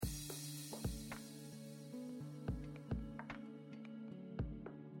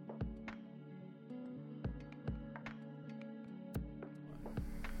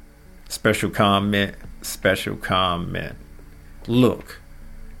Special comment. Special comment. Look,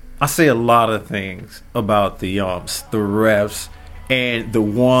 I say a lot of things about the umps, the refs, and the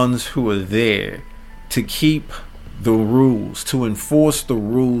ones who are there to keep the rules, to enforce the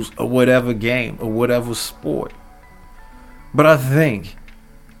rules of whatever game or whatever sport. But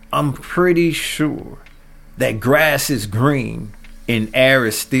I'm pretty sure that grass is green and air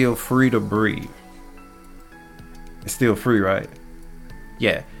is still free to breathe. It's still free, right?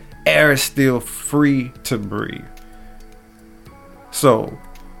 Yeah, air is still free to breathe. So,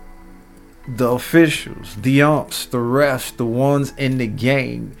 the officials, the umps, the refs, the ones in the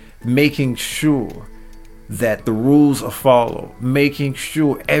game, making sure that the rules are followed, making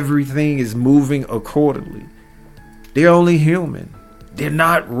sure everything is moving accordingly. They're only human. They're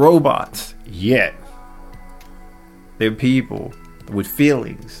not robots yet. They're people with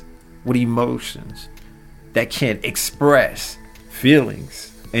feelings, with emotions that can express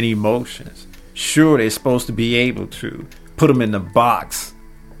feelings and emotions. Sure, they're supposed to be able to put them in the box,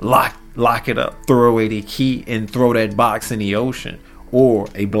 lock it up, throw away the key and throw that box in the ocean or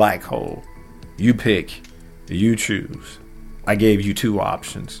a black hole. You pick, you choose. I gave you two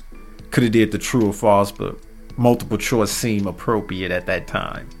options. Could have did the true or false, but multiple choice seemed appropriate at that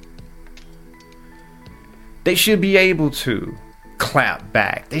time. They should be able to clap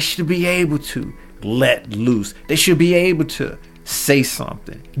back. They should be able to let loose. They should be able to say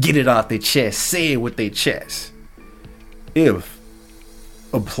something, get it off their chest, say it with their chest. If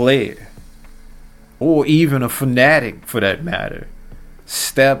a player, or even a fanatic for that matter,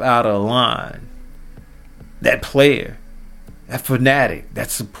 step out of line, that player, that fanatic, that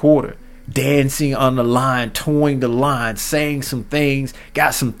supporter, dancing on the line, towing the line, saying some things,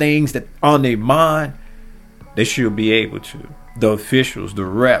 got some things that on their mind, they should be able to. The officials, the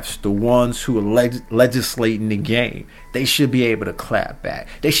refs, the ones who are legislating the game, they should be able to clap back.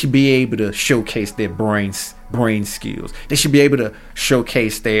 They should be able to showcase their brain skills. They should be able to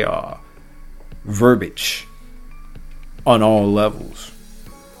showcase their verbiage on all levels.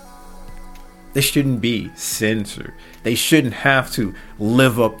 They shouldn't be censored. They shouldn't have to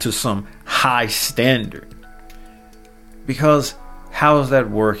live up to some high standard. Because how is that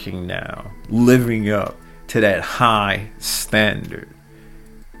working now? Living up to that high standard.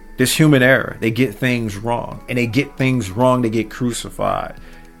 This human error. They get things wrong. And they get things wrong, they get crucified.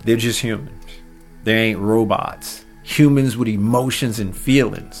 They're just humans. They ain't robots. Humans with emotions and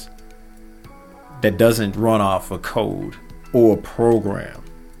feelings that doesn't run off a code or a program.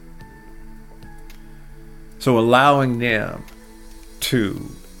 So allowing them to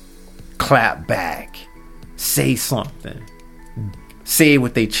clap back, say something, say it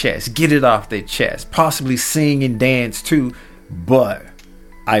with their chest, get it off their chest, possibly sing and dance too, but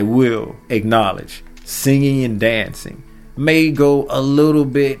I will acknowledge singing and dancing may go a little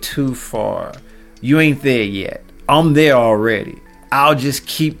bit too far. You ain't there yet. I'm there already. I'll just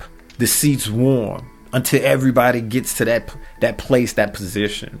keep the seats warm until everybody gets to that place, that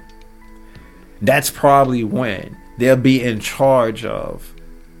position. That's probably when they'll be in charge of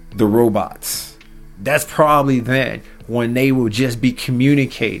the robots. That's probably then when they will just be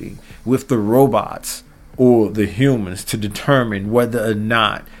communicating with the robots or the humans to determine whether or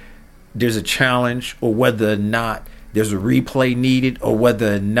not there's a challenge or whether or not there's a replay needed or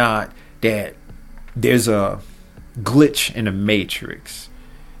whether or not that there's a glitch in the matrix.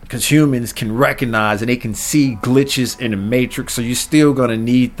 Because humans can recognize and they can see glitches in the matrix. So you're still going to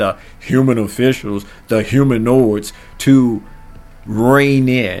need the human officials, the humanoids, to rein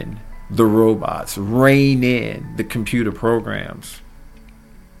in the robots, rein in the computer programs.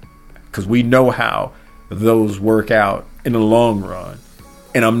 Because we know how those work out in the long run.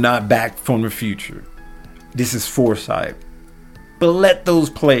 And I'm not back from the future. This is foresight. But let those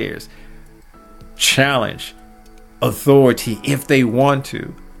players challenge authority if they want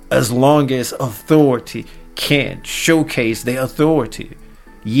to, as long as authority can showcase their authority.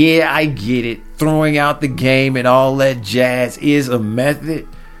 Yeah, I get it. Throwing out the game and all that jazz is a method,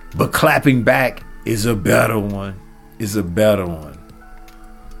 but clapping back is a better one.